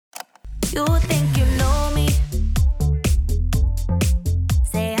You think you know me?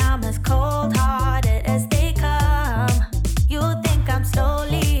 Say I'm as cold-hearted as they come. You think I'm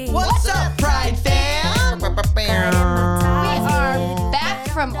slowly. What's up, Pride fam? We are back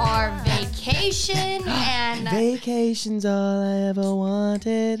from our vacation and Vacation's all I ever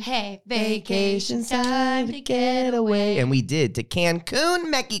wanted. hey, vacation time to get away. And we did to Cancun,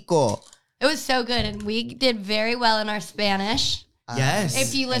 Mexico. It was so good, and we did very well in our Spanish. Yes.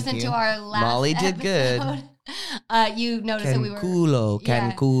 If you listen to our last Molly did good. episode, you noticed that we were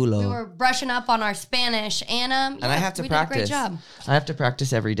Canculo. we were brushing up on our Spanish, and And I have to we practice. Did a great job. I have to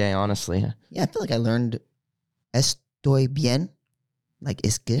practice every day, honestly. Yeah, I feel like I learned estoy bien, like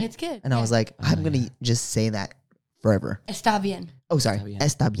it's good. It's good. And I was like, I'm going to just say that forever. Está bien. Oh, sorry. Está bien.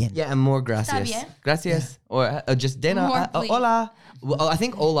 Está bien. Yeah, and more gracias. bien. Gracias. Or just de More, nada. please. Hola. Well, I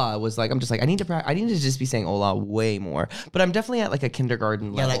think hola was like, I'm just like, I need to just be saying hola way more. But I'm definitely at like a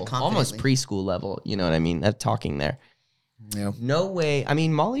kindergarten Yeah, level. like almost confidently. preschool level. You know what I mean? At talking there. Yeah. No way. I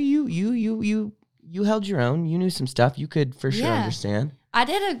mean, Molly, you held your own. You knew some stuff. You could for sure Yeah. understand. I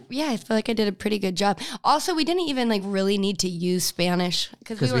feel like I did a pretty good job. Also, we didn't even like really need to use Spanish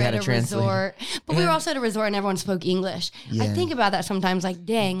because we 'Cause were we had at a a translator. resort. But we were also at a resort and everyone spoke English. I Yeah. think about that sometimes, like,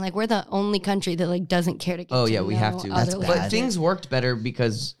 dang, like we're the only country that like doesn't care to get Oh to yeah, we have know to. other That's But bad. things worked better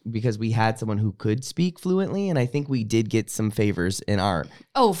because we had someone who could speak fluently, and I think we did get some favors in our.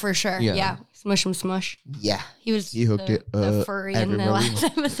 Oh, for sure. Yeah. Yeah. Smush him smush. Yeah. He was He hooked the, it the up, furry in the everybody. last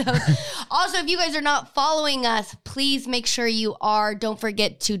episode. Also, if you guys are not following us, please make sure you are. Don't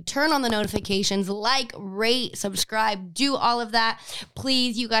forget to turn on the notifications, like, rate, subscribe, do all of that.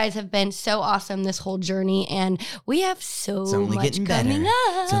 Please, you guys have been so awesome this whole journey, and we have so It's only much getting better. coming up.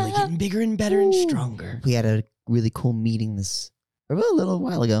 It's only getting bigger and better and stronger. We had a really cool meeting a little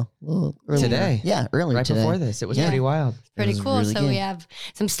while ago. A little earlier. Today. Yeah, earlier Right today. before this, it was Yeah. pretty wild. Pretty was cool. really So good. we have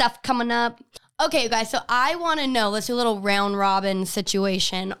some stuff coming up. Okay, you guys. So I want to know. Let's do a little round robin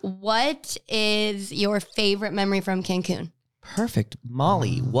situation. What is your favorite memory from Cancun? Perfect,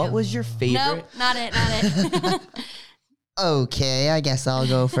 Molly. What was your favorite? Nope, not it. Not it. Okay, I guess I'll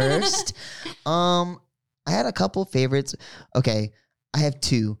go first. I had a couple favorites. Okay, I have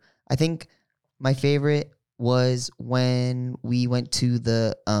two. I think my favorite was when we went to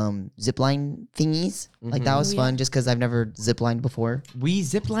the zipline thingies. Like that was Oh, fun just because I've never ziplined before. We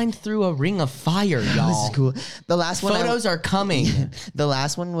ziplined through a ring of fire, This y'all. is cool. The last one Photos are coming. the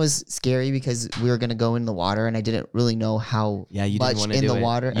last one was scary because we were gonna go in the water and I didn't really know how Yeah, you much didn't want to in do the it.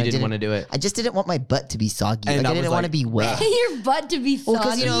 water. You didn't want to do it. I just didn't want my butt to be soggy. And Like, I I didn't was want to like, be wet. Your butt to be Well, soggy.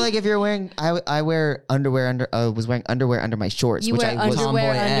 because you know, like if you're wearing, I wear underwear under. Was wearing underwear under my shorts, you which wear I was.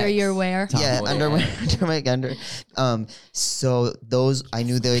 underwear Tomboy under X. your wear. Yeah, Tomboy underwear X. under my under. So those I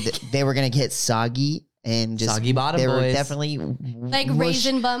knew they were gonna get soggy and just Soggy bottom They were boys. definitely Like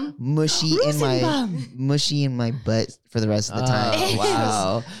raisin bum. mushy in my butt for the rest of the time. Oh,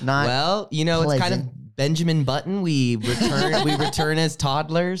 wow. Not Well, you know, it's kind pleasant. of Benjamin Button. We return as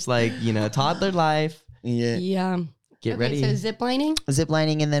toddlers, like, you know, toddler life. yeah. Yeah. Get Okay, ready. so ziplining.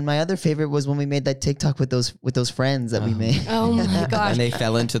 Ziplining, and then my other favorite was when we made that TikTok with those friends that we made. Oh my gosh. And they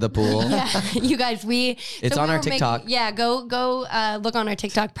fell into the pool. Yeah, you guys, It's on we our were TikTok. Go look on our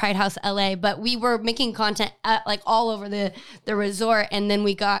TikTok, Pride House LA. But we were making content like all over the resort, and then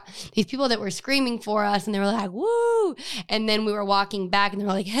we got these people that were screaming for us, and they were like, "Woo!" And then we were walking back, and they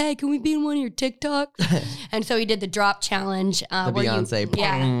were like, "Hey, can we be in one of your TikToks?" And so we did the drop challenge. The where you-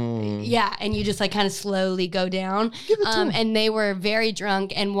 Beyonce. yeah, and you just like kind of slowly go down. And they were very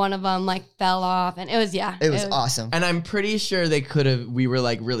drunk, and one of them like fell off, and it was It was awesome. And I'm pretty sure we were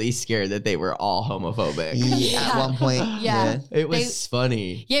like really scared that they were all homophobic. Yeah, at one point. Yeah. It was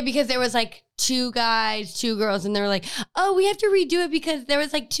funny. Yeah, because there was like 2 guys, 2 girls, and they were like, "Oh, we have to redo it because there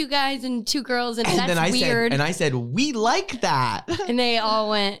was like 2 guys and 2 girls, and that's then I weird." said, we like that. and they all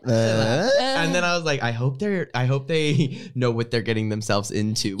went. And then I was like, I hope they know what they're getting themselves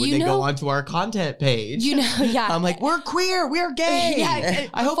into when You they know- go onto our content page. you know, yeah. I'm like, we're queer, we're gay. Yeah,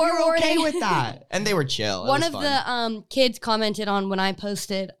 I hope you're okay forewarning. with that. And they were chill. It One was of fun. the kids commented on when I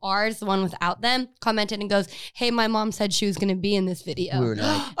posted ours, the one without them, commented and goes, "Hey, my mom said she was going to be in this video." We were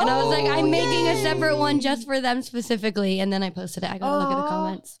like, And I was like, Oh, I'm making a separate one just for them specifically. And then I posted it. I gotta look at the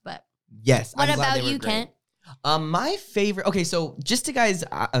comments. But Yes. what I'm glad about they were you, great. Kent? My favorite. Okay, so just to guys,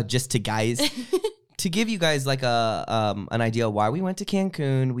 to give you guys like an idea why we went to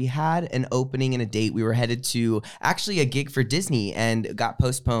Cancun, we had an opening and a date. We were headed to actually a gig for Disney and got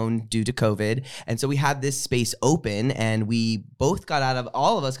postponed due to COVID. And so we had this space open, and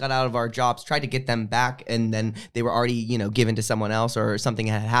all of us got out of our jobs, tried to get them back, and then they were already, given to someone else or something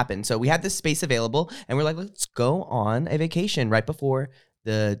had happened. So we had this space available, and we're like, let's go on a vacation right before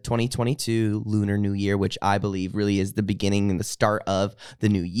the 2022 Lunar New Year, which I believe really is the beginning and the start of the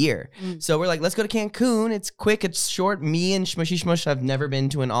new year. So we're like, let's go to Cancun. It's quick, it's short. Me and Smushy Smush have never been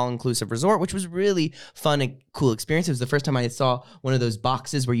to an all-inclusive resort, which was really fun and cool experience. It was the first time I saw one of those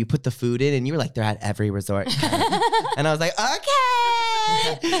boxes where you put the food in, and you were like, they're at every resort. And I was like,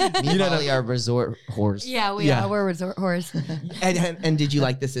 okay. Me and Molly are resort whores. Yeah, we are. We're resort whores. And did you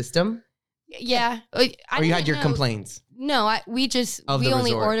like the system? Yeah. Or you had your complaints? No, we the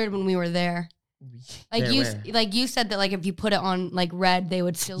only resort. ordered when we were there. Like Where? you said that like if you put it on like red, they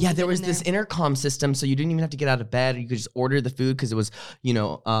would still. Yeah, leave there it was in this there. intercom system, so you didn't even have to get out of bed. You could just order the food because it was,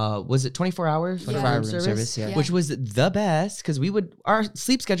 was it 24 hours? 24 hour room service, yeah. Which was the best because our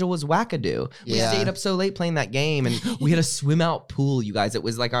sleep schedule was wackadoo. We Yeah. stayed up so late playing that game, and we had a swim out pool, you guys. It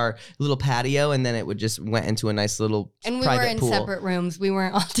was like our little patio, and then it would just went into a nice little And we private were in pool. separate rooms. We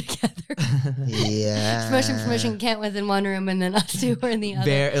weren't all together. Yeah. Smush and Kent was in one room, and then us two were in the other.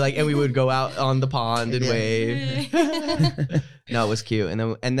 And we would go out on the pond and Yeah. wave. No, it was cute.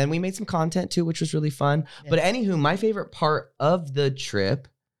 And then we made some content too, which was really fun. But anywho, my favorite part of the trip.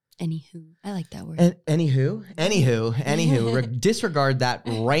 Anywho, I like that word. Anywho, disregard that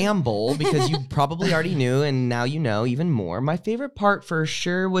ramble because you probably already knew, and now you know even more. My favorite part for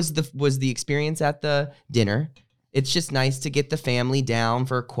sure was the experience at the dinner. It's just nice to get the family down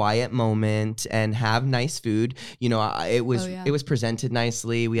for a quiet moment and have nice food. It was presented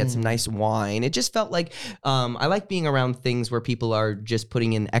nicely. We had some nice wine. It just felt like I like being around things where people are just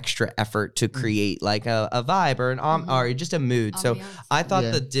putting in extra effort to create like a vibe or or just a mood. So Ambiance. I thought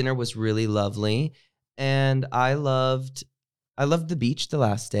Yeah. the dinner was really lovely, and I loved the beach the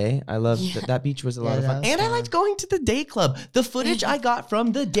last day. I loved that beach was a lot of that fun. was And I fun. liked going to the day club. The footage I got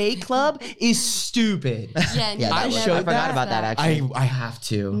from the day club is stupid. Yeah, Yeah, I that was- showed I forgot that. about that actually. I have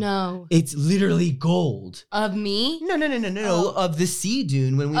to. No. It's literally gold. Of me? No. Oh. Of the Sea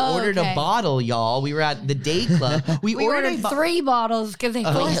Dune when we Oh, ordered okay. a bottle, y'all. We were at the day club. We, We ordered 3 bottles because they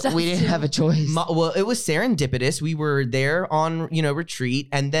forced us we didn't to. have a choice. Well, it was serendipitous. We were there on, retreat,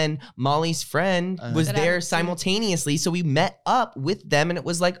 and then Molly's friend was That I there haven't seen. simultaneously. So we met up with them, and it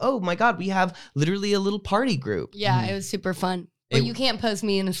was like, oh my God, we have literally a little party group. Yeah, it was super fun. But It- you can't post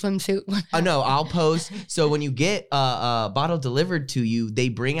me in a swimsuit. No, I'll post. So when you get a bottle delivered to you, they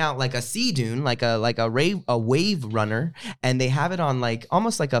bring out like a sea dune, like a wave runner, and they have it on like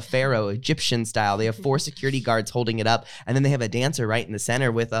almost like a pharaoh Egyptian style. They have 4 security guards holding it up, and then they have a dancer right in the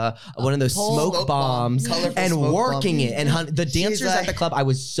center with one of those pole. smoke Smoke bomb. bombs Colorful and smoke working bomb. it. And the dancers at like- the club, I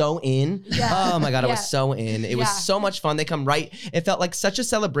was so in. Yeah. Oh my God, I Yeah. was so in. It was Yeah. so much fun. They come right. It felt like such a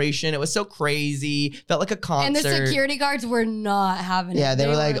celebration. It was so crazy. Felt like a concert. And the security guards were not having it. Yeah, they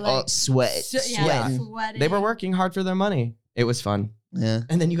were like, oh, sweating. sweating. They were working hard for their money. It was fun. Yeah.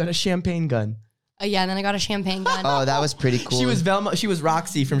 And then you got a champagne gun. Yeah, and then I got a champagne gun. Oh, that was pretty cool. She was Velma. She was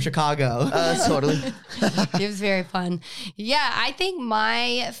Roxy from Chicago. Totally. It was very fun. Yeah, I think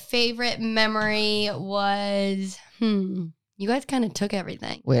my favorite memory was you guys kind of took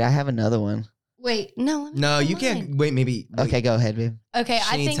everything. Wait, I have another one. Wait, no. let me No, tell you mine. can't. Wait, maybe. wait. Okay, go ahead, babe. Okay,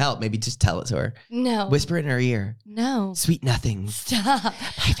 She I needs think help. Maybe just tell it to her. no. Whisper it in her ear. No. Sweet nothings. Stop. My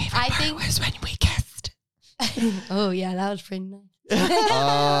favorite I part think was when we kissed. Oh yeah, that was pretty nice.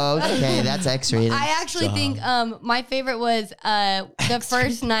 Okay, that's X-rated. I actually think my favorite was the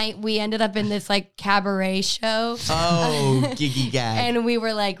first night we ended up in this like cabaret show Oh, giggy gag. and we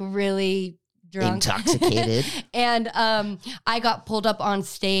were like really drunk. Intoxicated. And I got pulled up on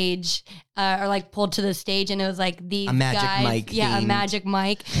stage or like pulled to the stage and it was like these A Magic guys, Mike yeah, themed. a magic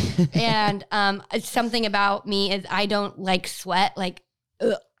mic. And something about me is I don't like sweat. Like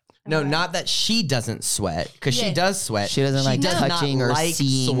no, not that she doesn't sweat, because she Yeah. does sweat. She doesn't like does not touching or like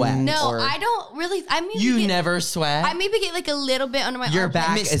seeing. sweat. no, or, I don't really. I maybe You get, never sweat. I maybe get like a little bit under my Your armpit.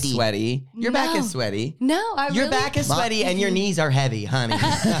 back is Misty. sweaty. Your back No. is sweaty. No, I Your really, back is sweaty and your knees are heavy, honey.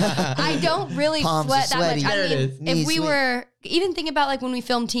 I don't really Palms sweat are that much. sweaty. I There it mean, is. if Knees we sweat. were even think about like when we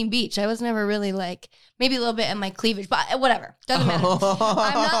filmed Teen Beach, I was never really like maybe a little bit in my cleavage, but whatever, doesn't matter.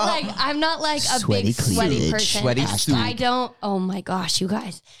 I'm not like a Sweaty big sweaty cleavage. person. Sweaty soup. I don't. Oh my gosh, you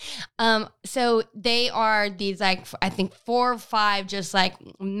guys. So they are these like I think 4 or 5 just like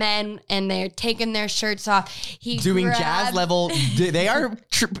men, and they're taking their shirts off. He Doing jazz grabbed- level. They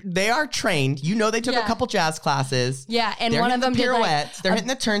are trained. You know they took a Yeah. couple jazz classes. Yeah, and They're one of hitting them the did like pirouettes. They're hitting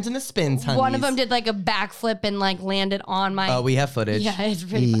the turns and the spins, honey. one of them did like a backflip and like landed on my we have footage. Yeah, it's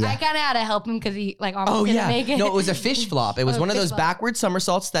pretty. Yeah. I kind of had to help him because he like almost Oh didn't yeah, make it. no, it was a fish flop. It was Oh, one of fish those flop. backward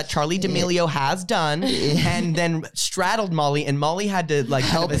somersaults that Charlie D'Amelio has done, and then straddled Molly, and Molly had to like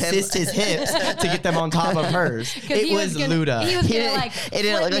help Help him. assist his hips to get them on top of hers. 'Cause It he was gonna- Luda. He was He gonna didn't- like. it didn't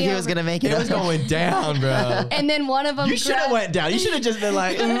flip look like me he was over. gonna make it. It was going down, bro. And then one of them. You should have went down. You should have just been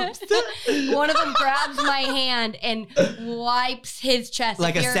like, oops. One of them grabs my hand and wipes his chest.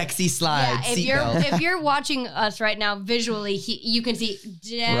 Like If a you're- sexy slide. Yeah, seatbelt. if you're watching us right now visually, you can see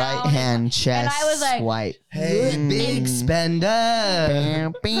down. Right hand chest. And I was like, swipe. Hey, big spender.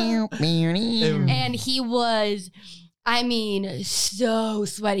 and he was. I mean, so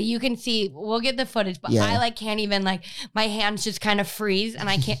sweaty. You can see. We'll get the footage, but Yeah. I like can't even like. My hands just kind of freeze, and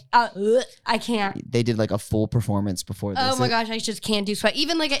I can't. I can't. They did like a full performance before this. Oh my gosh, I just can't do sweat.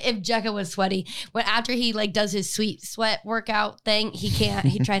 Even like if Jekka was sweaty, when after he like does his sweet sweat workout thing, he can't.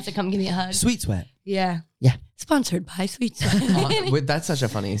 He tries to come give me a hug. Sweet sweat. Yeah. Yeah. Sponsored by Sweet Sweat. That's such a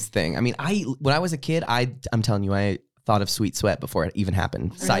funny thing. I mean, when I was a kid, I'm telling you, I thought of sweet sweat before it even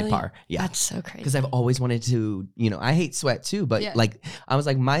happened. Really? Sidebar. Yeah. That's so crazy. Because I've always wanted to, I hate sweat too, but Yeah. like I was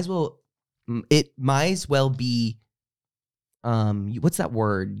like, it might as well be what's that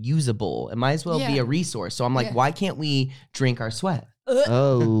word? Usable. It might as well be Yeah. a resource. So I'm like, Yeah. why can't we drink our sweat?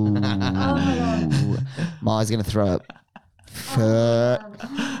 Oh. Ma's gonna throw up. Fuck.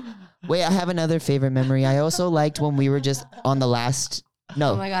 Wait, I have another favorite memory. I also liked when we were just on the last. Oh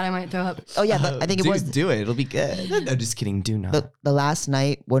No. my god, I might throw up. Oh yeah, I think it Dude, was do it. It'll be good. No, just kidding. Do not. the last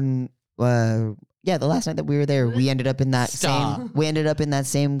night when. The last night that we were there, we ended up in that Stop. same. We ended up in that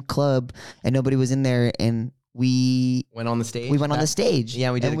same club, and nobody was in there, and we Went on the stage. went on the stage.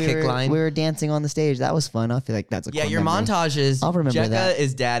 Yeah, we did and a kick line. We were dancing on the stage. That was fun. I feel like that's a Yeah, cool your memory. montages. I'll remember Jekka that.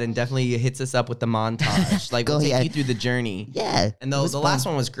 is dad and definitely hits us up with the montage. Like Go we'll take ahead. you through the journey. Yeah, And it the was last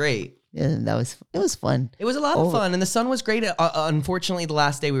fun. one was great. Yeah, it was fun. It was a lot Oh. of fun, and the sun was great. Unfortunately, the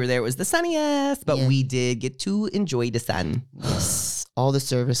last day we were there, it was the sunniest, but Yeah. we did get to enjoy the sun. Yes. All the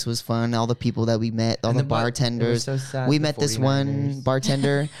service was fun. All the people that we met, all And the bu- it was bartenders. so sad, We the met this one 49ers.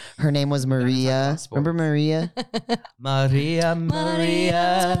 bartender. Her name was Maria. sports. Remember Maria? Maria.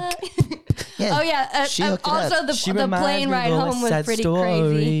 Yeah. Oh yeah. She hooked it also up. the She plane reminds me ride of a home was sad pretty story.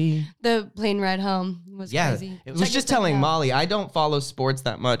 crazy. The plane ride home was Yeah, crazy. it was just telling Molly, I don't follow sports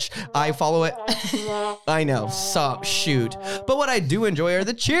that much. I follow it. I know, shoot. But what I do enjoy are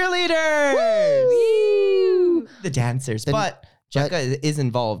the cheerleaders, the dancers. But Jekka is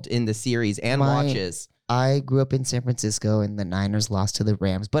involved in the series and My- watches. I grew up in San Francisco and the Niners lost to the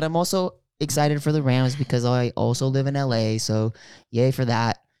Rams, but I'm also excited for the Rams because I also live in LA. So yay for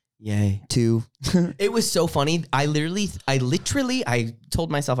that Yay. too. It was so funny. I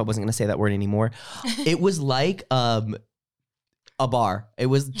told myself I wasn't going to say that word anymore. It was like a bar. It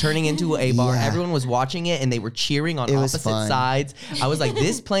was turning into a bar. Yeah. Everyone was watching it and they were cheering on It was opposite fun. sides. I was like,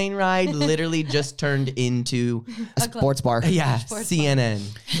 this plane ride literally just turned into, A sports bar. yeah, Sports CNN.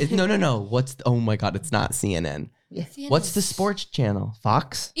 No. Oh my God, it's not CNN. What's the sports channel?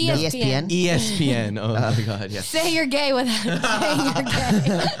 Fox? ESPN. ESPN. Oh my God, yes. Say you're gay without saying you're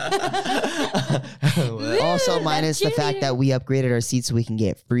gay. Also, minus the fact that we upgraded our seats so we can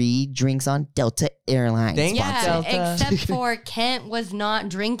get free drinks on Delta Airlines. Thank you. Yeah, Delta. except for Kent was not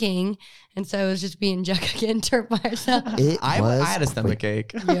drinking, and so it was just being Jekka getting turned by herself. I I had a stomach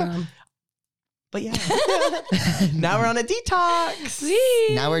ache. Yeah. But yeah. Now we're on a detox.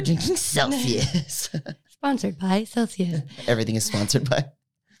 Now we're drinking Celsius. Sponsored by Celsius. Everything is sponsored by.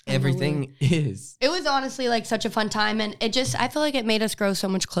 Everything is. It was honestly like such a fun time, and I feel like it made us grow so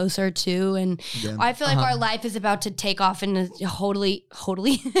much closer too. And I feel like our life is about to take off in a totally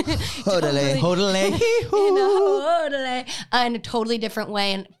in a totally different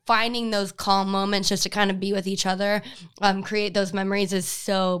way, and finding those calm moments just to kind of be with each other, create those memories is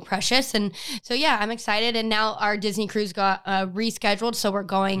so precious. And so yeah, I'm excited. And now our Disney cruise got rescheduled, so we're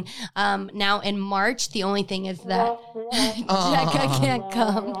going now in March. The only thing is that Jekka can't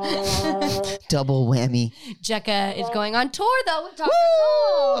come. Double whammy. Jekka is going on tour though with Dr.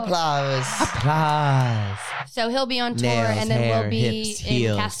 Cole. Applause. Applause. So he'll be on tour, Nails, and then hair, we'll be hips, in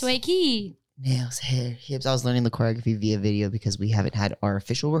heels. Castaway Key. Nails, hair, hips. I was learning the choreography via video because we haven't had our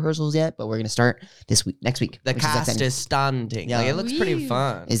official rehearsals yet, but we're gonna start next week. The which cast exciting. is standing. Yeah. Like, it looks pretty Woo.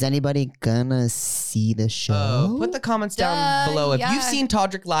 fun. Is anybody gonna see the show? Put the comments down below. If yeah. you've seen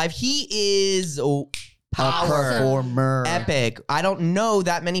Todrick live, he is a power. performer. Epic. I don't know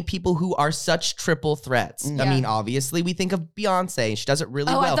that many people who are such triple threats. I Yeah. mean, obviously, we think of Beyonce. She does it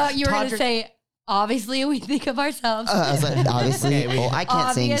really Oh, well. I thought you were going to Todrick- say, obviously, we think of ourselves. I was like, obviously. Okay, I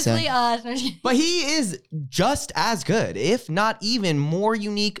can't sing, so. Obviously, us. But he is just as good, if not even more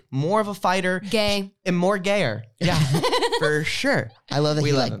unique, more of a fighter. Gay. and more gayer. Yeah, for sure. I love that We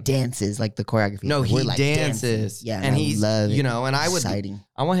he love like him. dances, like the choreography. No, Like, he we're, like, dancing. dances. Yeah, and I he's, love it. you know, and I Exciting.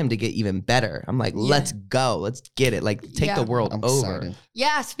 want him to get even better. I'm like, let's go. Let's get it. Like, take Yeah. the world I'm over. excited.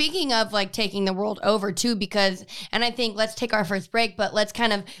 Yeah, speaking of like taking the world over too, because, and I think let's take our first break, but let's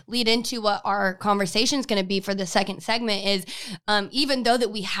kind of lead into what our conversation is going to be for the second segment is even though that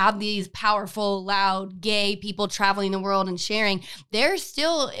we have these powerful, loud, gay people traveling the world and sharing, there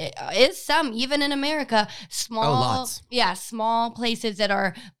still is some, even in America, small, lots. small places that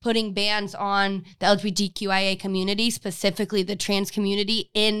are putting bans on the LGBTQIA community, specifically the trans community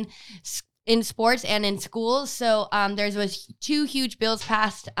in sports and in schools. So was 2 huge bills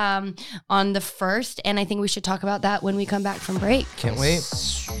passed on the 1st, and I think we should talk about that when we come back from break. Can't wait.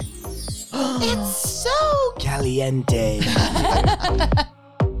 It's so Caliente.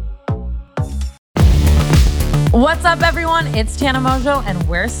 What's up, everyone? It's Tana Mojo, and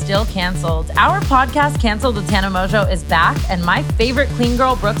we're still canceled. Our podcast, Canceled with Tana Mojo, is back, and my favorite clean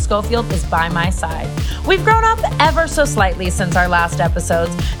girl, Brooke Schofield, is by my side. We've grown up ever so slightly since our last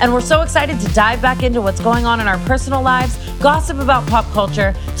episodes, and we're so excited to dive back into what's going on in our personal lives, gossip about pop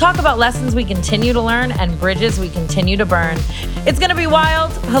culture, talk about lessons we continue to learn, and bridges we continue to burn. It's going to be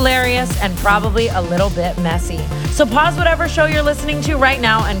wild, hilarious, and probably a little bit messy. So pause whatever show you're listening to right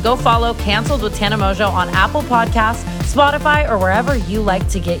now and go follow Canceled with Tana Mojo on Apple Podcasts, Spotify, or wherever you like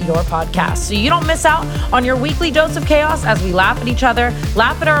to get your podcasts, so you don't miss out on your weekly dose of chaos as we laugh at each other,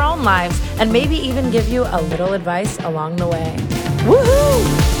 laugh at our own lives, and maybe even give you a little advice along the way.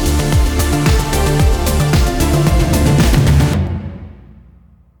 Woohoo!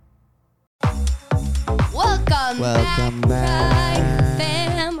 Welcome back,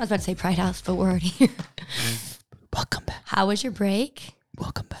 fam. I was about to say Pride House, but we're already here. Welcome back. How was your break?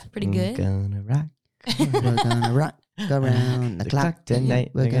 Welcome back. Pretty good. Gonna rock. We're gonna rock around the clock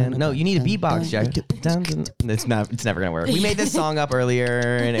tonight. We're gonna No, you need a dun, beatbox, Jack. dun, It's never gonna work. We made this song up earlier,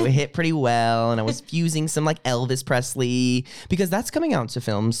 and it hit pretty well. And I was fusing some like Elvis Presley because that's coming out to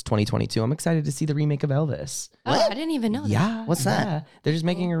films 2022. I'm excited to see the remake of Elvis. Oh, I didn't even know that. Yeah, What's that? yeah. They're just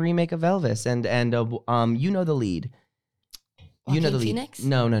making a remake of Elvis, and you know the lead. You know the Joaquin lead. Phoenix?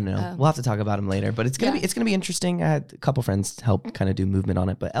 No. Oh. We'll have to talk about him later. But it's gonna Yeah. be interesting. I had a couple friends help kind of do movement on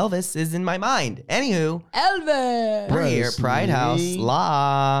it. But Elvis is in my mind. Anywho, Elvis. we're here, Pride House,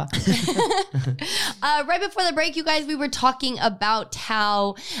 la. Right before the break, you guys, we were talking about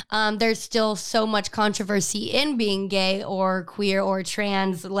how there's still so much controversy in being gay or queer or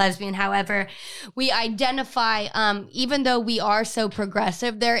trans, lesbian. However, we identify, even though we are so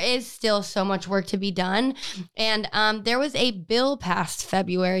progressive, there is still so much work to be done. And there was a bill passed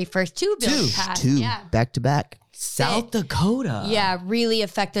February 1st. 2 bills passed. Two Yeah. back to back. South Dakota. Yeah, really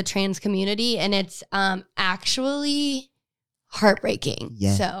affect the trans community. And it's actually heartbreaking.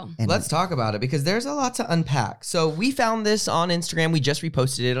 Yeah. So And Let's talk about it because there's a lot to unpack. So we found this on Instagram. We just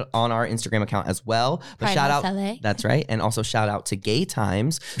reposted it on our Instagram account as well. But Pride shout House out, LA. that's right, and also shout out to Gay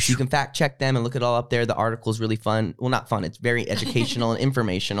Times. You can fact check them and look it all up there. The article is really fun. Well, not fun. It's very educational and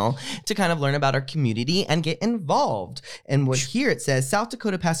informational to kind of learn about our community and get involved. And what here it says, South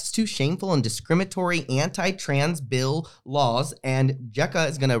Dakota passes 2 shameful and discriminatory anti-trans bill laws, and Jekka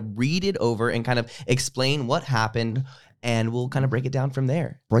is going to read it over and kind of explain what happened. And we'll kind of break it down from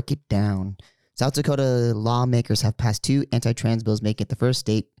there. break it down. South Dakota lawmakers have passed 2 anti-trans bills, making it the first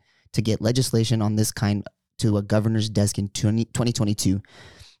state to get legislation on this kind to a governor's desk in 2022.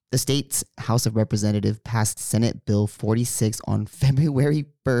 The state's House of Representatives passed Senate Bill 46 on February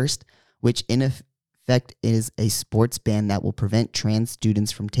 1st, which in effect is a sports ban that will prevent trans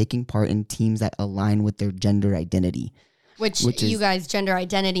students from taking part in teams that align with their gender identity. Which Which you is- guys, gender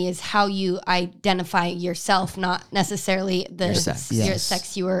identity is how you identify yourself, not necessarily the Your sex. your Yes.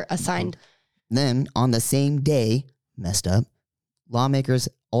 sex you were assigned. Then, on the same day, messed up, lawmakers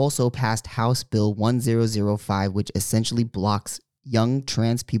also passed House Bill 1005, which essentially blocks young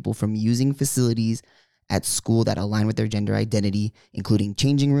trans people from using facilities at school that align with their gender identity, including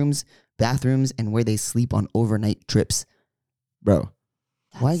changing rooms, bathrooms, and where they sleep on overnight trips. Bro,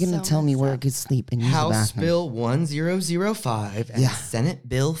 why are you going That's to so tell me messed where I up. could sleep and use the House bathroom? Bill 1005 and Yeah. Senate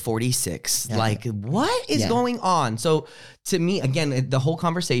Bill 46. Yeah. Like, what is Yeah. going on? So, to me, again, the whole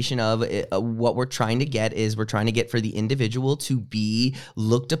conversation of what we're trying to get is we're trying to get for the individual to be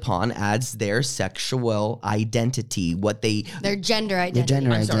looked upon as their sexual identity, what they. Their gender identity. Their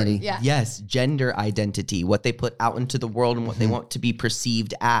gender I'm sorry. identity. Yeah. Yes, gender identity, what they put out into the world and what they want to be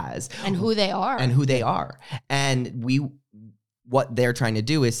perceived as. And who they are. And who they are. And what they're trying to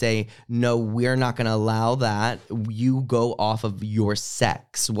do is say, no, we're not going to allow that. You go off of your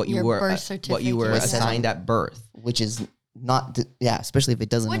sex, what Your you were, birth what you were certificate. assigned at birth. Which is especially if it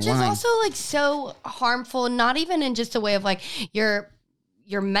doesn't Which align. is also like so harmful, not even in just a way of like your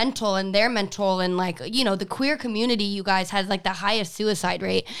mental and their mental, and like, you know, the queer community, you guys, has like the highest suicide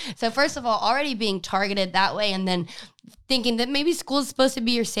rate. So first of all, already being targeted that way, and then thinking that maybe school is supposed to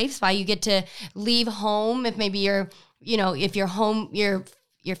be your safe spot. You get to leave home if maybe you're, you know, if you're home, your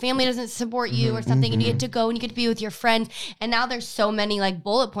family doesn't support you or something, and you get to go and you get to be with your friends. And now there's so many like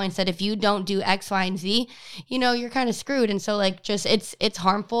bullet points that if you don't do X, Y, and Z, you know, you're kind of screwed. And so like, just it's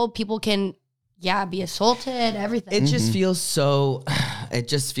harmful. People can, be assaulted, everything. It just feels so,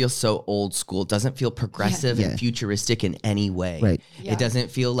 old school. It doesn't feel progressive and futuristic in any way. Right. Yeah. It doesn't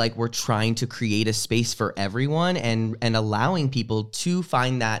feel like we're trying to create a space for everyone, and allowing people to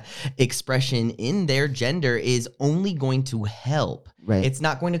find that expression in their gender is only going to help. Right. It's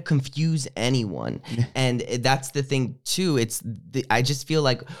not going to confuse anyone. And that's the thing too. I just feel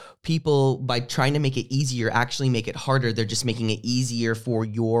like people, by trying to make it easier, actually make it harder. They're just making it easier for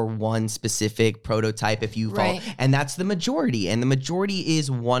your one specific prototype if you follow. Right. And that's the majority. And the majority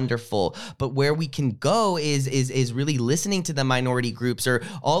is wonderful. But where we can go is really listening to the minority groups or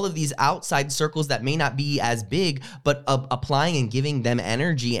all of these outside circles that may not be as big, but applying and giving them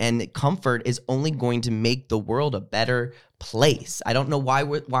energy and comfort is only going to make the world a better place. I don't know why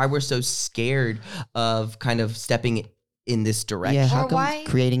we're so scared of kind of stepping in this direction. Yeah, how Or come why-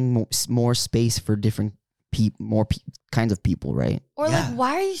 creating more space for different kinds of people, right? Or Yeah. like,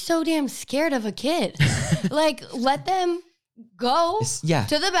 why are you so damn scared of a kid? Like, let them go Yeah.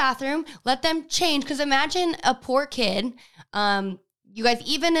 to the bathroom, let them change. Because imagine a poor kid, you guys,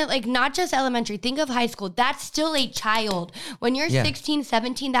 even at like not just elementary, think of high school. That's still a child. When you're Yeah. 16,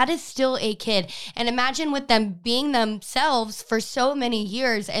 17, that is still a kid. And imagine with them being themselves for so many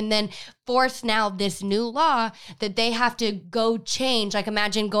years and then force now this new law that they have to go change. Like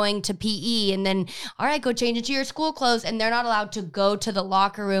imagine going to PE and then, all right, go change into your school clothes. And they're not allowed to go to the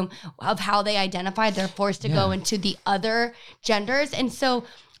locker room of how they identify. They're forced to go into the other genders. And so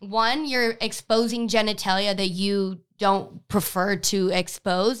one, you're exposing genitalia that you don't prefer to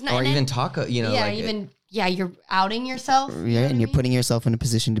expose. Or even talk, You're outing yourself. You know Yeah, what and I you're mean? putting yourself in a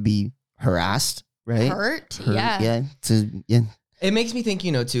position to be harassed, right? Hurt. Hurt, Yeah. Yeah. It makes me think,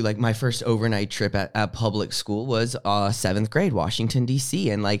 too, like my first overnight trip at public school was 7th grade, Washington,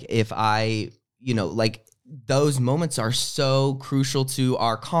 D.C. And like, if I, those moments are so crucial to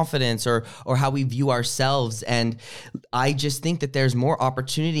our confidence or how we view ourselves. And I just think that there's more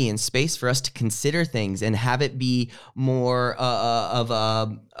opportunity and space for us to consider things and have it be more of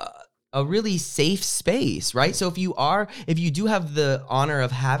a really safe space, right? So if you do have the honor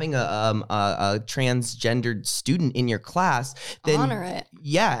of having a transgendered student in your class, then Honor it.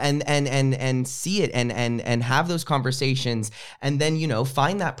 yeah, and see it and have those conversations, and then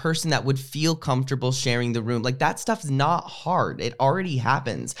find that person that would feel comfortable sharing the room. Like that stuff's not hard. It already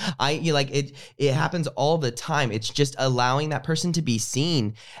happens. It happens all the time. It's just allowing that person to be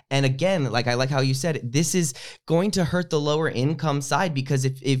seen. And again, like I like how you said it, this is going to hurt the lower income side, because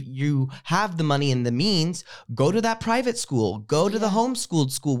if you have the money and the means, go to that private school, go to the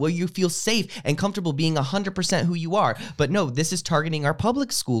homeschooled school where you feel safe and comfortable being 100% who you are. But no, this is targeting our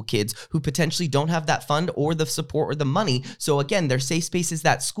public school kids who potentially don't have that fund or the support or the money. So again, their safe space is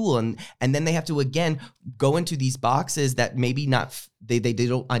that school. And then they have to, again, go into these boxes that maybe not they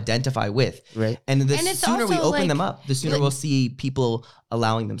don't identify with. Right. And the And it's sooner we also, open like, them up, the sooner we'll see people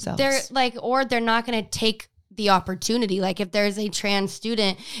allowing themselves. They're like, or they're not going to take the opportunity. Like if there's a trans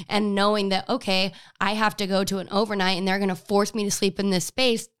student and knowing that, okay, I have to go to an overnight and they're going to force me to sleep in this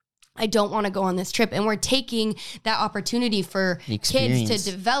space, I don't want to go on this trip. And we're taking that opportunity for kids Experience.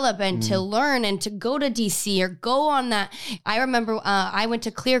 to develop and to learn and to go to DC or go on that. I remember I went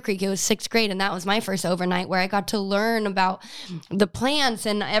to Clear Creek. It was 6th grade. And that was my first overnight where I got to learn about the plants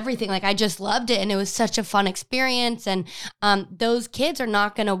and everything. Like I just loved it. And it was such a fun experience. And those kids are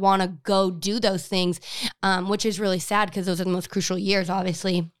not going to want to go do those things, which is really sad because those are the most crucial years,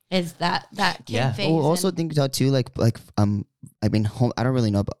 obviously, is that kid Yeah. phase. Well, also And- think about too, I don't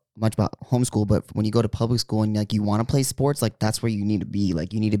really know much about homeschool, but when you go to public school and like you want to play sports, like that's where you need to be.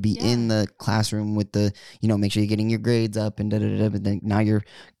 Like you need to be in the classroom with the, make sure you're getting your grades up and But then now you're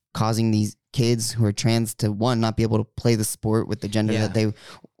causing these kids who are trans to not be able to play the sport with the gender that they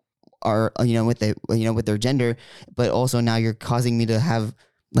are, with their gender, but also now you're causing me to have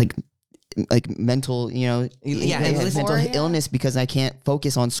like mental, mental dysphoria. illness because I can't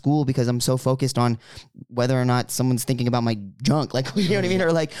focus on school because I'm so focused on whether or not someone's thinking about my junk, like, you know what I mean?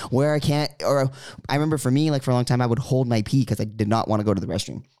 Or like where I can't, or I remember for me, like for a long time, I would hold my pee because I did not want to go to the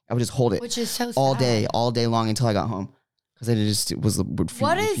restroom. I would just hold it which is so all sad. day long until I got home. Because it was,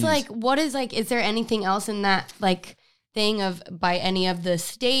 What is like, is there anything else in that, like, thing of by any of the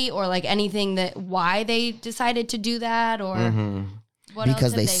state or like anything that why they decided to do that or what else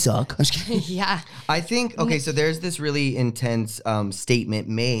Because have they suck. I'm just kidding. Yeah. I think, okay, so there's this really intense statement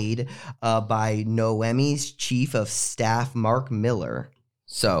made by Noemi's chief of staff, Mark Miller.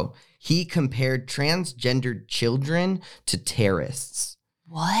 So he compared transgendered children to terrorists.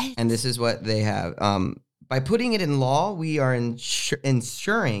 What? And this is what they have. By putting it in law, we are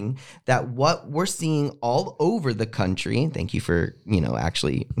ensuring that what we're seeing all over the country, thank you for,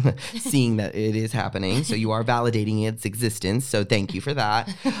 actually seeing that it is happening. So you are validating its existence. So thank you for that.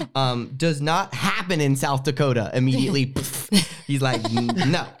 Does not happen in South Dakota immediately. He's like,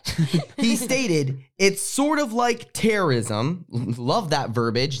 no. He stated, it's sort of like terrorism. Love that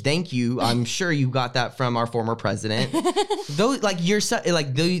verbiage. Thank you. I'm sure you got that from our former president. Those, like,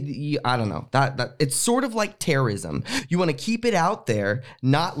 I don't know. That it's sort of like terrorism. You want to keep it out there,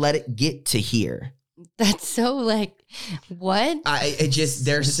 not let it get to here. That's so like, what?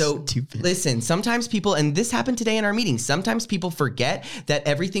 They're so Stupid. Listen, sometimes people, and this happened today in our meeting, sometimes people forget that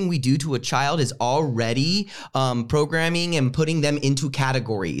everything we do to a child is already programming and putting them into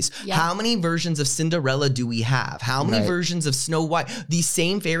categories. Yeah. How many versions of Cinderella do we have? How many Right. versions of Snow White? These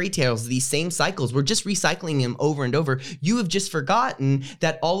same fairy tales, these same cycles, we're just recycling them over and over. You have just forgotten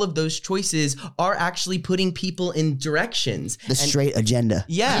that all of those choices are actually putting people in directions. The straight agenda.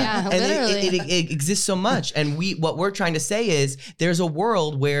 Yeah, Yeah, and literally. it exists so much. And what we're trying to say is there's a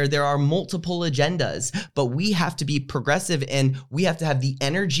world where there are multiple agendas, but we have to be progressive and we have to have the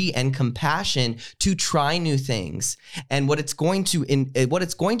energy and compassion to try new things. And what it's going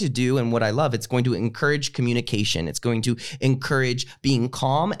to do, and what I love, it's going to encourage communication. It's going to encourage being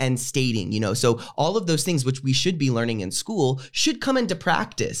calm and stating, so all of those things which we should be learning in school should come into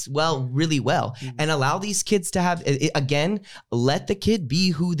practice really well, and allow these kids to have, again, let the kid be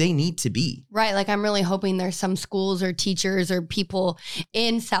who they need to be. Right. Like, I'm really hoping there's some schools or teachers or people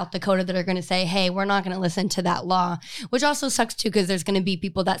in South Dakota that are going to say, hey, we're not going to listen to that law, which also sucks too, because there's going to be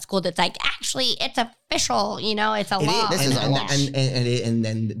people at that school that's like, actually, it's official, it's a law. This is a law. And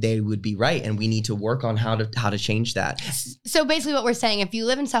then they would be right, and we need to work on how to change that. So basically what we're saying, if you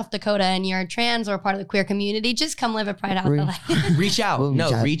live in South Dakota and you're trans or part of the queer community, just come live at Pride House LA. Reach out.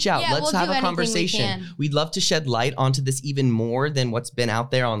 Reach out. Yeah, Let's we'll have do a anything we conversation. can. We'd love to shed light onto this even more than what's been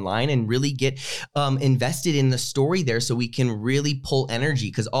out there online, and really get invested in the story there, so we can really pull energy,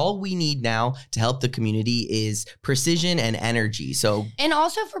 because all we need now to help the community is precision and energy. So And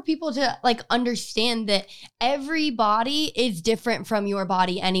also for people to like understand that every body is different from your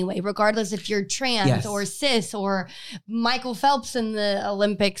body anyway, regardless if you're trans Yes. or cis or Michael Phelps in the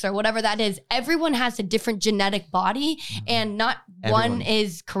Olympics or whatever that is. Everyone has a different genetic body, and not one Everyone.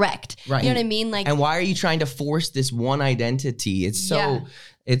 is correct. Right. You know what I mean? Like, and why are you trying to force this one identity? It's so Yeah.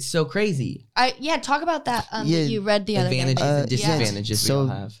 it's so crazy. talk about that. Yeah. That you read the other day. Advantages and Yeah. disadvantages we all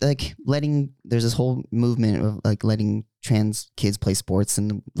have. like there's this whole movement of like letting trans kids play sports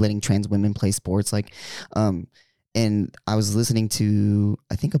and letting trans women play sports. And I was listening to,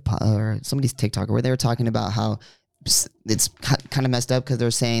 I think or somebody's TikTok where they were talking about how it's kind of messed up, because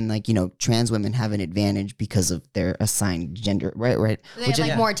they're saying like, trans women have an advantage because of their assigned gender. Right. They have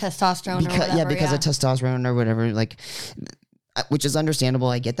like more testosterone or whatever. Because of testosterone or whatever, like, which is understandable.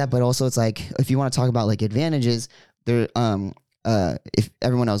 I get that. But also it's like, if you want to talk about like advantages, there, if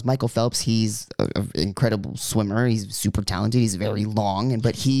everyone knows Michael Phelps, he's an incredible swimmer. He's super talented. He's very long,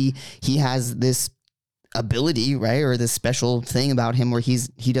 but he has this ability, right, or this special thing about him where his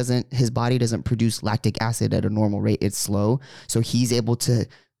body doesn't produce lactic acid at a normal rate. It's slow, so he's able to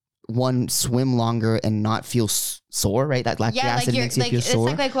swim longer and not feel sore, right? That lactic acid makes you feel it's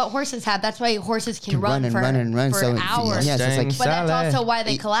sore. like what horses have. That's why horses can run and for so hours. yeah, so it's like, But that's also why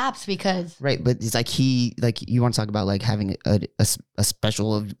they collapse, because right, but it's like you want to talk about like having a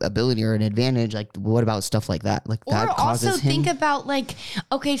special ability or an advantage. Like, what about stuff like that? Like that or causes also him. think about like,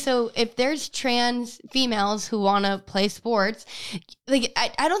 okay, so if there's trans females who want to play sports, like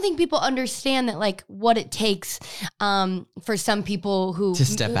I don't think people understand that, like, what it takes for some people who To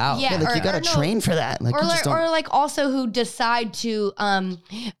step out. yeah, like you gotta train for that. Like, you just don't. or like also who decide to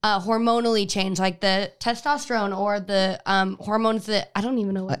hormonally change, like the testosterone or the hormones that I don't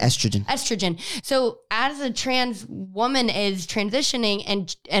even know what Estrogen. So as a trans woman is transitioning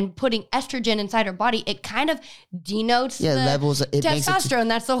and putting estrogen inside her body, it kind of denotes the levels. It makes it testosterone.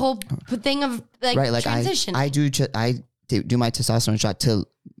 That's the whole thing of like right. Like transition. I do my testosterone shot to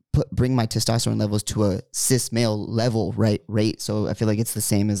bring my testosterone levels to a cis male level rate. So I feel like it's the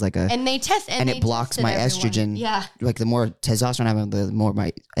same as like a And they test and it blocks my estrogen. Yeah. Like the more testosterone I have, the more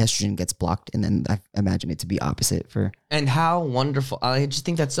my estrogen gets blocked, and then I imagine it to be opposite for. And how wonderful. I just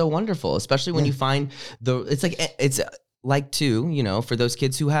think that's so wonderful, especially when you find it's like too, you know, for those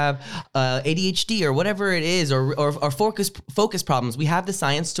kids who have ADHD or whatever it is, or focus problems, we have the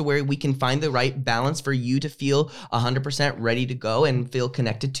science to where we can find the right balance for you to feel 100% ready to go and feel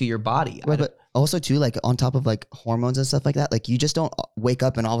connected to your body. Right, but also too, like on top of like hormones and stuff like that, like you just don't wake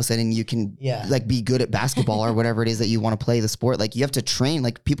up and all of a sudden you can like be good at basketball or whatever it is that you want to play the sport. Like you have to train.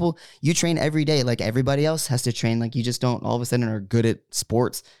 Like people, you train every day. Like everybody else has to train. Like you just don't all of a sudden are good at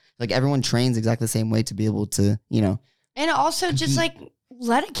sports. Like everyone trains exactly the same way to be able to, you know. And also just like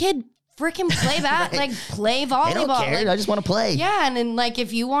let a kid freaking play like play volleyball. I don't care. Like, I just want to play. yeah, and then like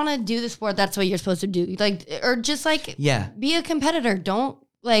if you want to do the sport, that's what you're supposed to do. Like or just like be a competitor. Don't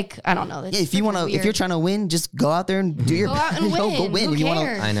like I don't know. Yeah, if you want to, if you're trying to win, just go out there and do your go out and go win. win. Who If you want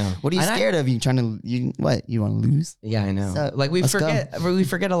cares? to, I know. What are you scared of? You trying to you want to lose? Yeah, I know. So, like we let's go.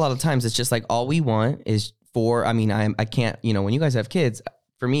 forget a lot of times. It's just like all we want is for. I mean, I can't. You know, when you guys have kids,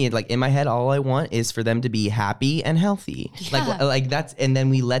 for me, like in my head, all I want is for them to be happy and healthy. Yeah. Like that's, and then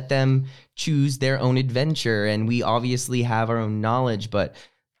we let them choose their own adventure, and we obviously have our own knowledge, but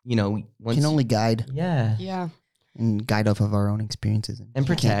you know, We can only guide Yeah. and guide off of our own experiences and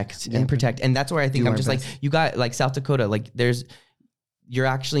protect and protect, and that's where I think Do I'm our just best. like you got like South Dakota, like you're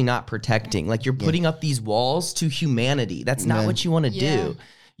actually not protecting, like you're putting up these walls to humanity. That's not Yeah. what you want to Yeah. do.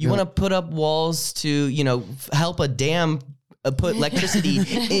 You want to put up walls to, you know, help a dam put electricity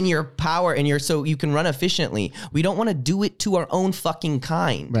in your power and so you can run efficiently. We don't want to do it to our own fucking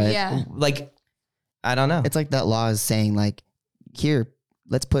kind. Right. Yeah. Like, I don't know. It's like that law is saying like, here,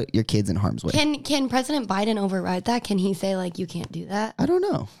 let's put your kids in harm's way. Can President Biden override that? Can he say like you can't do that? I don't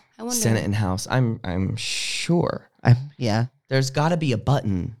know. I wonder. Senate and House. I'm sure Yeah, there's got to be a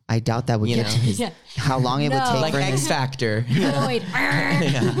button. I doubt that would You get know. to his, Yeah. how long it would No. take Like for X him. Factor. Lloyd.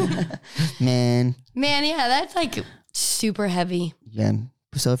 Man, Man, yeah, that's like super heavy. yeah.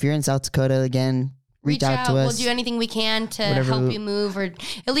 So if you're in South Dakota again, reach out to us We'll do anything we can to Whatever. help you move or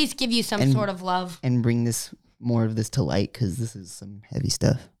at least give you some And- sort of love. and bring this more of this to light because this is some heavy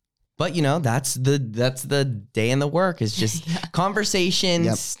stuff. But you know, that's the day in the work is just conversation.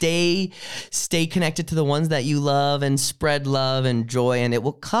 Yep. Stay connected to the ones that you love and spread love and joy, and it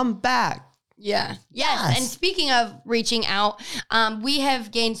will come back. Yeah. Yes. Yes. And speaking of reaching out, we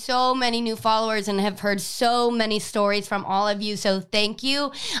have gained so many new followers and have heard so many stories from all of you. So thank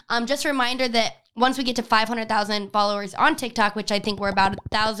you. Just a reminder that once we get to 500,000 followers on TikTok, which I think we're about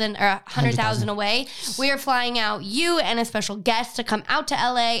 1,000 or 100,000 away, we are flying out you and a special guest to come out to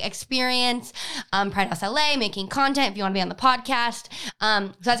LA, experience Pride House LA, making content if you want to be on the podcast.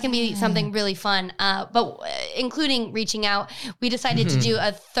 So that's going to be something really fun. But including reaching out, we decided to do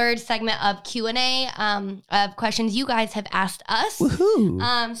a third segment of Q&A of questions you guys have asked us.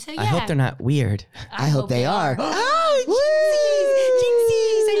 Woohoo! So yeah. I hope they're not weird. I hope they are.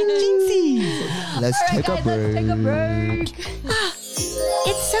 Let's take a break. Let's take a break.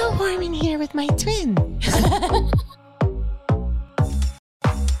 It's so warm in here with my twin.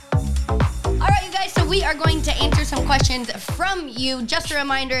 All right, you guys, so we are going to answer some questions from you. Just a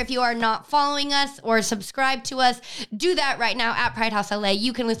reminder, if you are not following us or subscribed to us, do that right now at Pride House LA.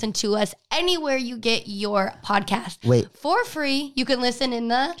 You can listen to us anywhere you get your podcast. Wait. For free. You can listen in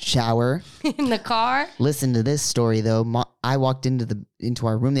the Shower. car. Listen to this story though. I walked into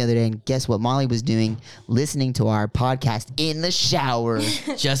our room the other day, and guess what Molly was doing? Listening to our podcast in the shower.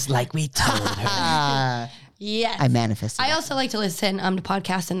 Just like we told her. Ah, Yes. I manifested. I that. also like to listen to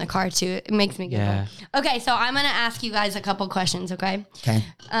podcasts in the car too. It makes me giggle. Yeah. Okay, so I'm gonna ask you guys a couple questions, okay? Okay.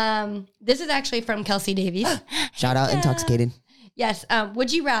 This is actually from Kelsey Davies. Shout out Intoxicated. Yes.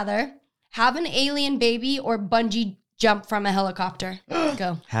 Would you rather have an alien baby or bungee jump from a helicopter?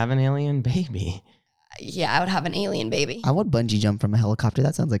 Go. Have an alien baby. Yeah, I would have an alien baby. I would bungee jump from a helicopter.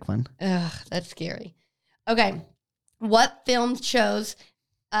 That sounds like fun. Ugh, that's scary. Okay. What film shows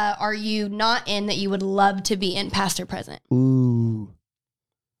are you not in that you would love to be in, past or present? Ooh.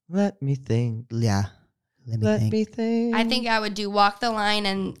 Let me think. Yeah. Let me think. I think I would do Walk the Line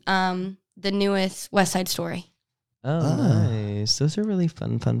and the newest West Side Story. Oh, nice. Those are really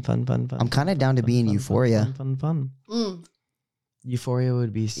fun. I'm kind of down to be in Euphoria. Fun. Mm. Euphoria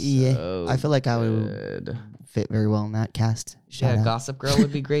would be so Yeah, I feel like I would good. fit very well in that cast. Shout Yeah, out. Gossip Girl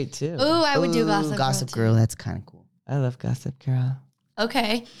would be great too. Ooh, I would do Ooh, Gossip, Gossip Girl. Girl. That's kind of cool. I love Gossip Girl. Too.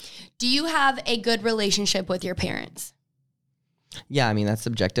 Okay. Do you have a good relationship with your parents? Yeah, I mean that's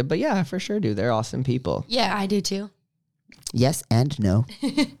subjective, but yeah, for sure, dude. They're awesome people. Yeah, I do too. Yes and no.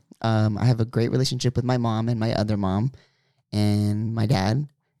 I have a great relationship with my mom and my other mom and my dad,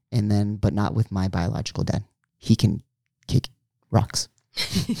 and then but not with my biological dad. He can kick rocks.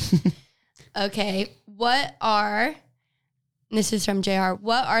 Okay. This is from JR.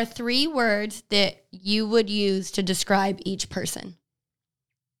 What are 3 words that you would use to describe each person?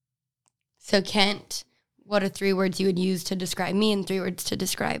 So Kent, what are 3 words you would use to describe me and 3 words to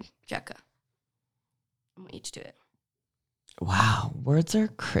describe Jekka? I'm going to each do it. Wow, words are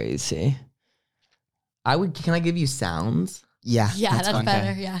crazy. Can I give you sounds? Yeah, Yeah, that's fun.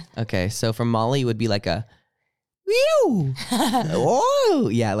 better. Yeah. Okay, so for Molly, it would be like a, whew, oh,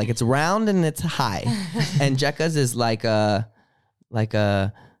 yeah, like it's round and it's high. And Jekka's is like a,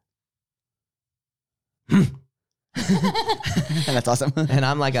 That's awesome. and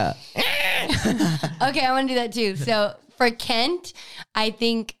I'm like a, Okay, I want to do that too. So for Kent, I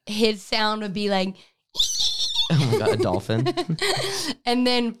think his sound would be like, oh my God, a dolphin. and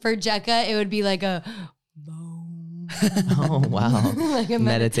then for Jekka, it would be like a boom. Oh, wow. Like a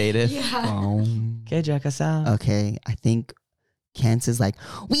Meditative. Yeah. Okay, Jekka sound. Okay, I think Kent's is like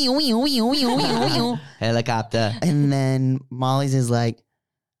wee wee wee wee wee wee, Helicopter. and then Molly's is like.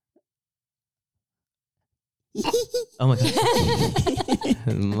 Oh my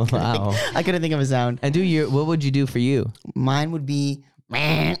God. Wow. I couldn't think of a sound. And what would you do for you? Mine would be.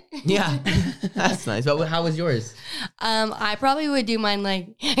 Yeah, that's nice. But how was yours? I probably would do mine like,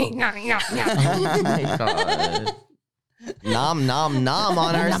 Oh my God. Nom, nom, nom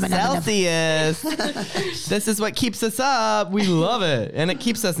on our Celsius. This is what keeps us up. We love it. And it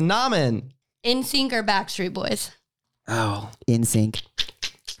keeps us nomming. NSYNC or Backstreet Boys? Oh. In sync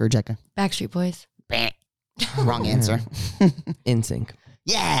for Jekka. Backstreet Boys. Wrong answer. In sync.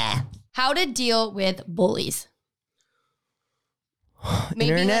 Yeah. How to deal with bullies? Maybe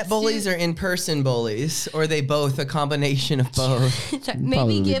Internet let's bullies do- or in-person bullies? Or are they both a combination of both? So maybe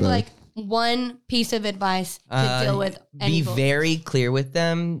Probably give both. like one piece of advice to deal with any Be bully. very clear with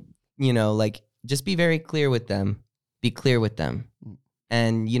them. Like just be very clear with them. Be clear with them.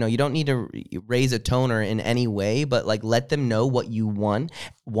 And, you don't need to raise a toner in any way, but like let them know what you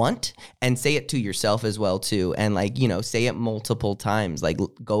want and say it to yourself as well too. And like, say it multiple times, like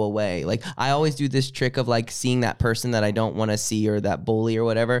go away. Like I always do this trick of like seeing that person that I don't want to see or that bully or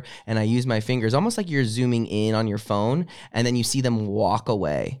whatever. And I use my fingers almost like you're zooming in on your phone and then you see them walk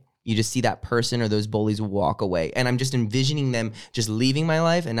away. You just see that person or those bullies walk away. And I'm just envisioning them just leaving my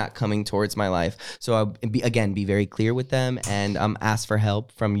life and not coming towards my life. So be very clear with them and ask for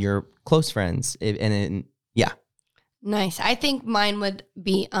help from your close friends. Yeah. Nice. I think mine would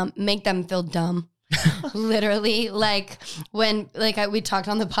be make them feel dumb. Literally, like when we talked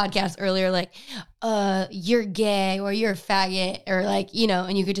on the podcast earlier, like you're gay or you're a faggot or like,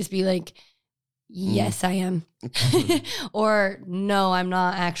 and you could just be like, yes, I am. Or no, I'm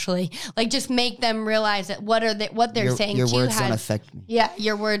not actually. Like just make them realize that what they're saying Your to you words don't has, affect me. yeah,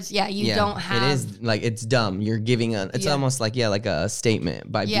 your words, yeah, you don't have. It is like it's dumb. You're giving it's Yeah. almost like like a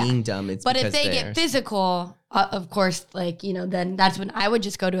statement by Yeah. being dumb. It's But if because they they're- get physical, of course, like, then that's when I would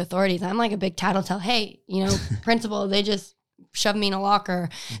just go to authorities. I'm like a big tattletale. Hey, principal, they just shoved me in a locker.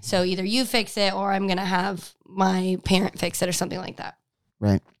 So either you fix it or I'm going to have my parent fix it or something like that.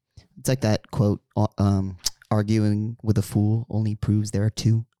 Right. It's like that quote, arguing with a fool only proves there are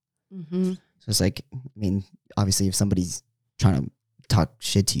two. Mm-hmm. So it's like, obviously if somebody's trying to talk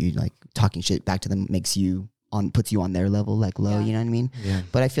shit to you, like talking shit back to them puts you on their level, like low, Yeah. you know what I mean? Yeah.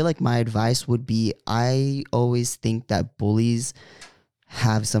 But I feel like my advice would be, I always think that bullies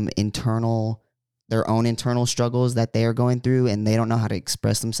have their own internal struggles that they are going through and they don't know how to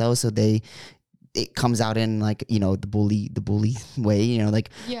express themselves. So it comes out in like, the bully way, like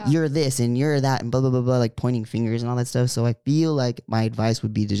Yeah. you're this and you're that and blah, blah, blah, blah, like pointing fingers and all that stuff. So I feel like my advice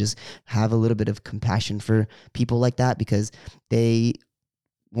would be to just have a little bit of compassion for people like that because they,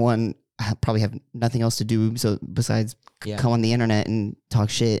 probably have nothing else to do besides Yeah. come on the internet and talk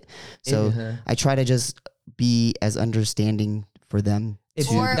shit. So Uh-huh. I try to just be as understanding for them. It's-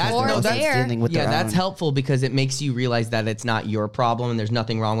 to Or- that's- or no, that's- there- dealing with Yeah, their that's own. helpful because it makes you realize that it's not your problem and there's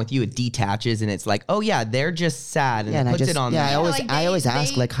nothing wrong with you. It detaches and it's like, oh yeah, they're just sad and Yeah, and it puts it on I them. always like I always they-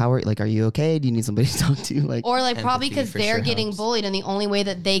 ask like, are you okay? Do you need somebody to talk to? Like, Or like probably Empathy because for they're sure getting helps. bullied and the only way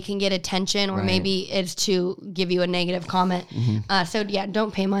that they can get attention or Right. maybe is to give you a negative comment. Mm-hmm. So yeah,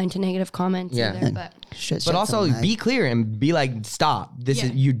 don't pay mind to negative comments Yeah. either. But shit, But also be clear and be like, stop. This Yeah.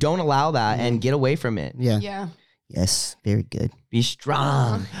 is you don't allow that and get away from it. yeah. yeah. Yes, very good. Be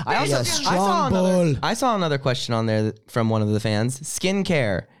strong. I saw another question on there from one of the fans.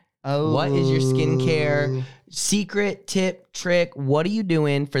 Skincare. Oh, What is your skincare secret tip trick? What are you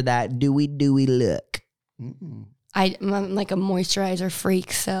doing for that dewy look? I'm like a moisturizer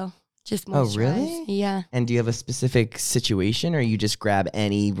freak, so just Oh, moisturize. really? Yeah. And do you have a specific situation, or you just grab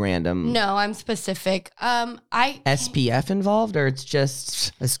any random No, I'm specific. I SPF involved, or it's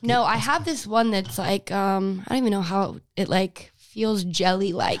just no, I have this one that's like I don't even know how it like feels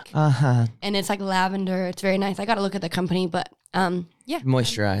jelly like, and it's like lavender. It's very nice. I got to look at the company, but yeah,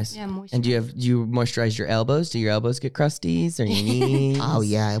 moisturize? yeah, moisturize. And do you moisturize your elbows? Do your elbows get crusties or your knees? Oh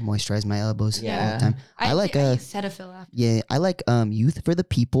yeah, I moisturize my elbows all Yeah. the time. I like use Cetaphil after. yeah, I like Youth for the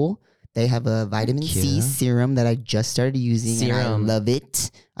People. They have a vitamin C Yeah. serum that I just started using and I Serum. love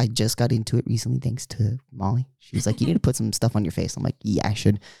it. I just got into it recently thanks to Molly. She was like, "You need to put some stuff on your face." I'm like, "Yeah, I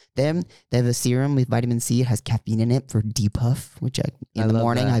should." They have a serum with vitamin C. It has caffeine in it for depuff, which I in the love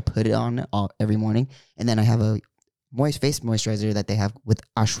morning that. I put it on every morning. And then I have a face moisturizer that they have with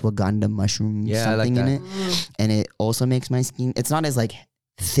ashwagandha mushroom Yeah, I like something in that. it. And it also makes my skin, it's not as like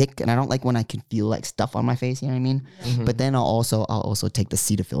thick, and I don't like when I can feel like stuff on my face, you know what I mean? Mhm. But then I'll also take the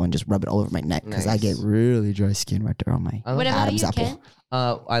Cetaphil and just rub it all over my neck because I get Nice. really dry skin right there on my I love What about Adam's you, apple. Ken?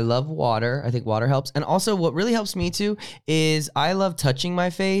 I love water. I think water helps. And also what really helps me too is I love touching my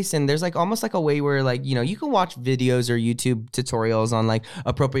face. And there's like almost like a way where like, you know, you can watch videos or YouTube tutorials on like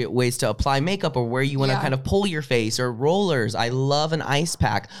appropriate ways to apply makeup or where you want to Yeah. kind of pull your face or rollers. I love an ice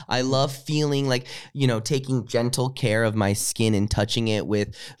pack. I love feeling like, you know, taking gentle care of my skin and touching it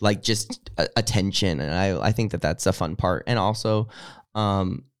with like just attention. And I think that that's a fun part. And also,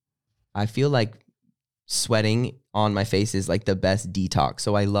 I feel like sweating on my face is like the best detox.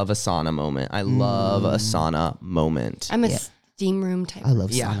 So I love a sauna moment. I love a sauna moment. I'm a Yeah. steam room type. I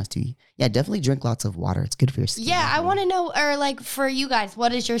love Yeah. saunas too. Yeah, definitely drink lots of water. It's good for your skin. Yeah, I want to know, or like for you guys,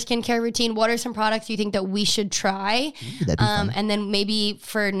 what is your skincare routine? What are some products you think that we should try? Ooh, that'd be fun. And then maybe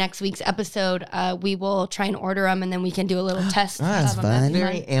for next week's episode, we will try and order them, and then we can do a little test. That's of 'em. fun.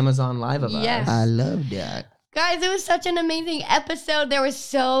 Very Amazon Live of Yeah. us. I love that. Guys, it was such an amazing episode. There was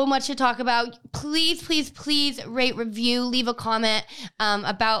so much to talk about. Please, please, please rate, review, leave a comment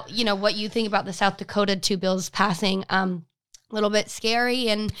about, you know, what you think about the South Dakota 2 bills passing. A little bit scary,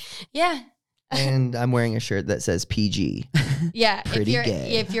 and yeah. And I'm wearing a shirt that says PG. Yeah, Pretty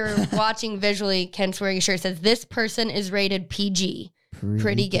gay. if you're watching visually, Ken's wearing a shirt that says this person is rated PG.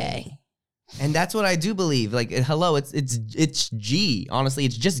 Pretty gay. And that's what I do believe. Like, hello, it's G. Honestly,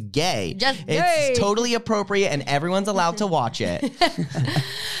 it's just gay. Just gay. It's totally appropriate, and everyone's allowed to watch it.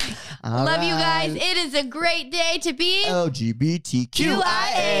 All Love you guys. right. It is a great day to be LGBTQ.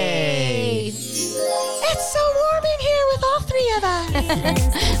 QIA. It's so warm in here with all three of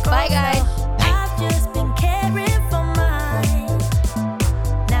us. Bye, guys.